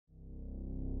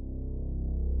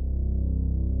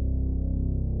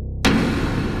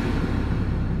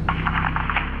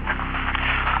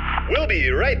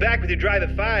right back with your Drive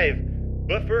at 5.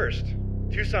 But first,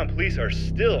 Tucson police are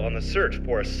still on the search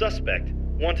for a suspect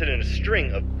wanted in a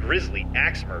string of grisly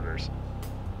axe murders.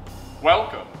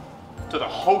 Welcome to the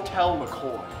Hotel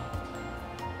McCoy.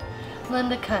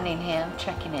 Linda Cunningham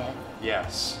checking in.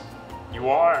 Yes, you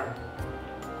are.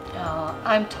 Oh,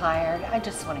 I'm tired. I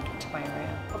just want to get to my room.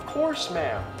 Of course,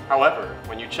 ma'am. However,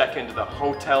 when you check into the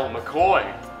Hotel McCoy,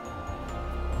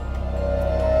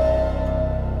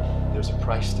 there's a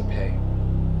price to pay.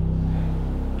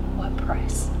 What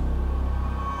price?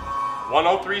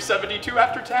 $103.72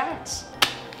 after tax.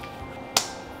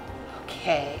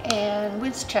 Okay, and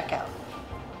when's checkout?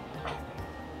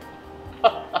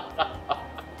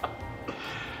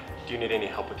 Do you need any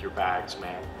help with your bags,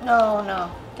 ma'am?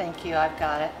 No, thank you. I've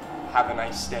got it. Have a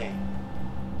nice day.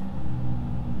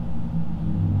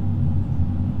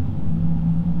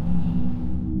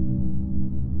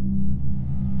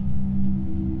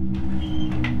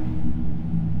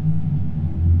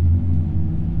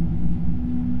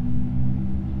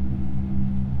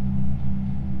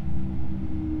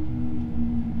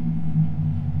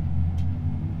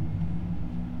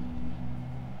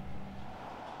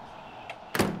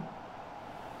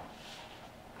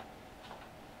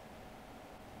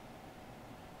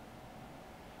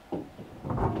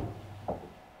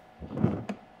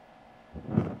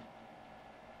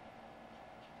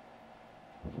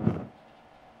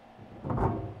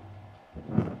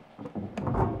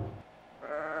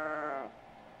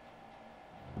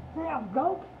 Damn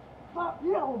goat! Fuck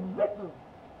you, old vicar!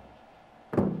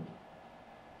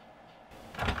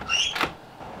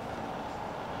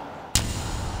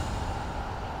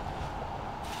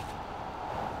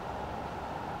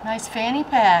 Nice fanny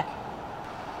pack.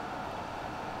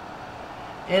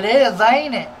 It is,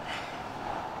 ain't it?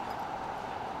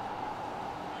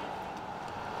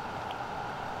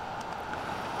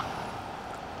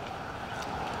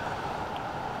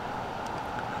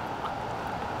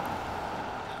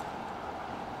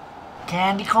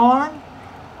 Candy corn?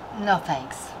 No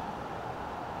thanks.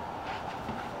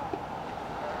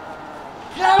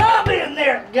 Shut up in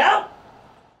there, goat!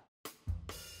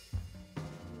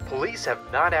 Police have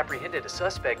not apprehended a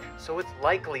suspect, so it's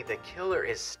likely the killer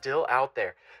is still out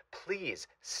there. Please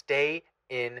stay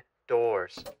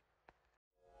indoors.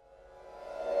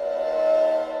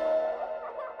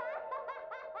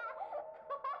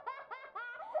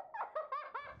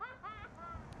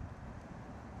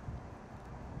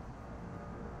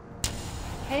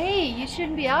 Hey, you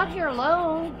shouldn't be out here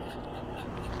alone.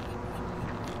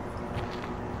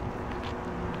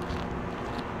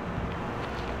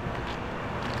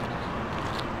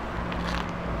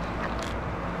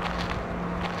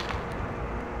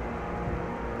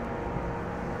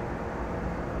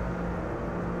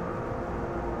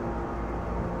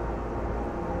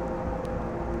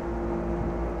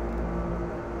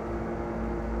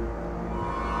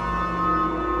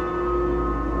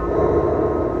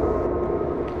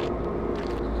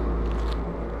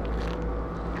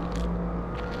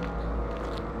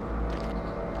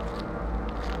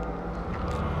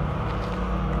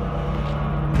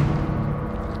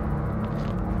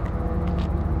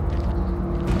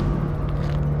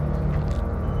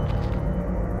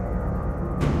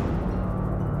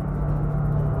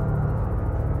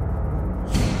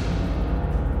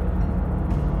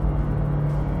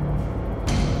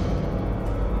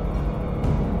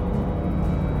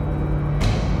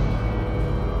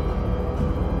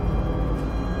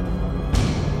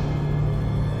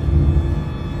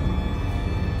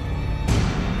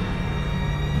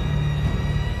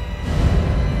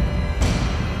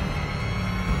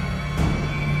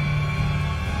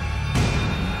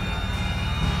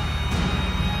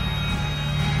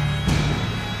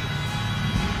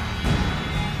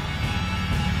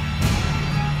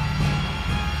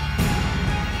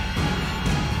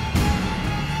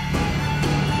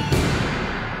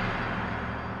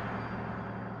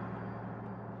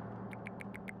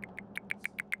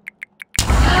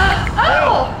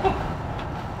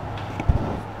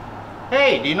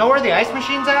 Hey, do you know where the ice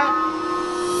machine's at?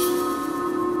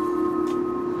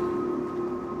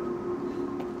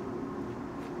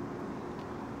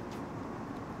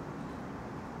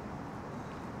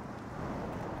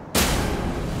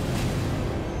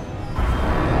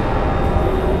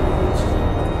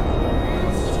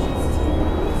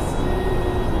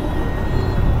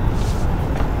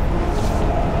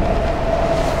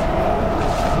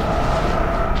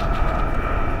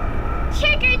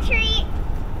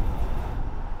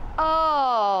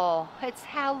 Oh, it's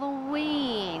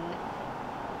Halloween.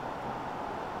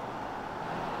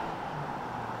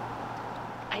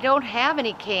 I don't have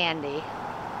any candy.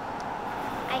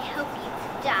 I hope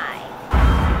you die.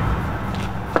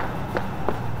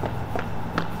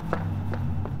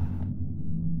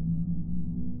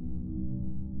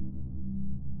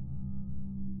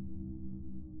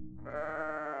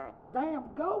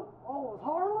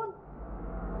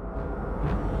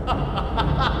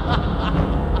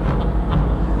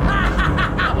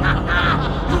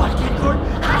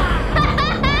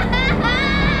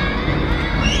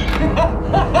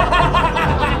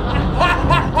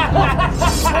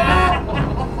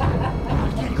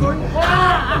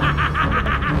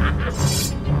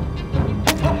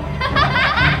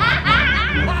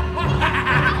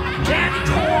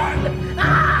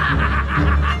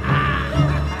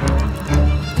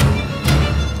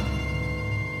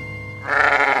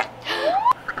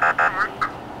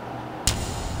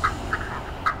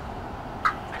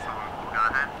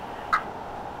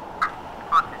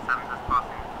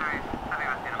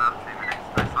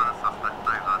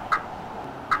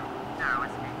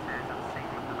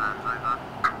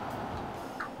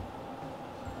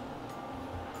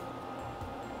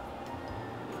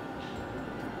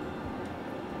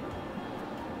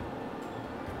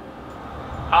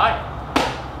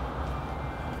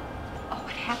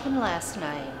 happened last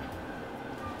night?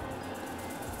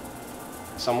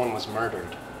 Someone was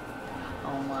murdered.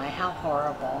 Oh my, how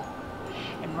horrible.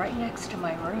 And right next to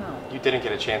my room. You didn't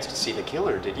get a chance to see the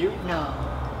killer, did you? No.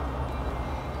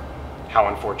 How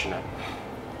unfortunate.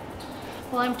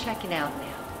 Well, I'm checking out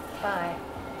now. Bye.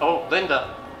 Oh,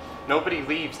 Linda, nobody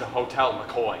leaves the Hotel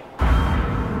McCoy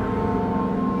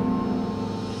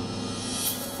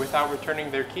without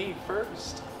returning their key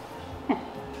first.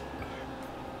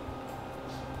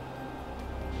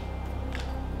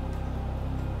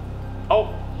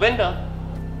 Oh, Linda.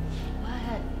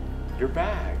 What? Your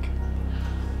bag.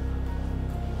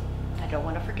 I don't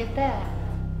want to forget that.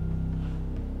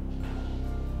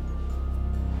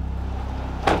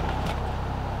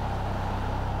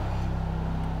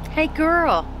 Hey,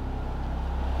 girl.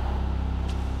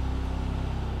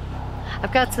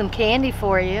 I've got some candy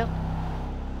for you.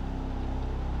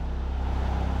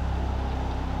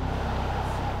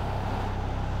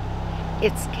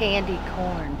 It's candy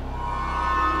corn.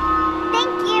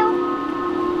 Thank you.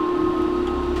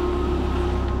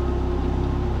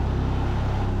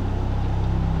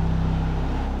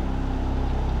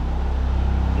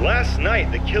 Last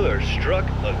night, the killer struck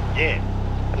again.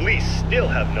 Police still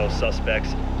have no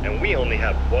suspects, and we only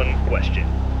have one question.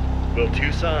 Will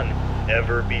Tucson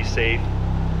ever be safe?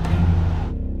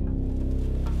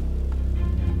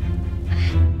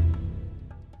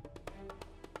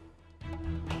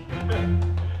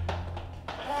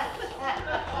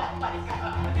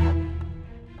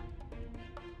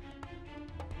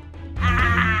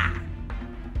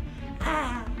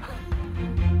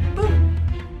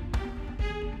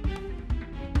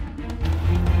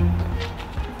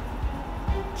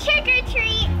 Trick or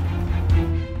treat.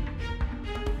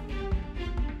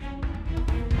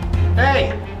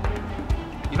 Hey,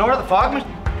 you know where the fog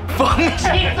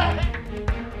machine?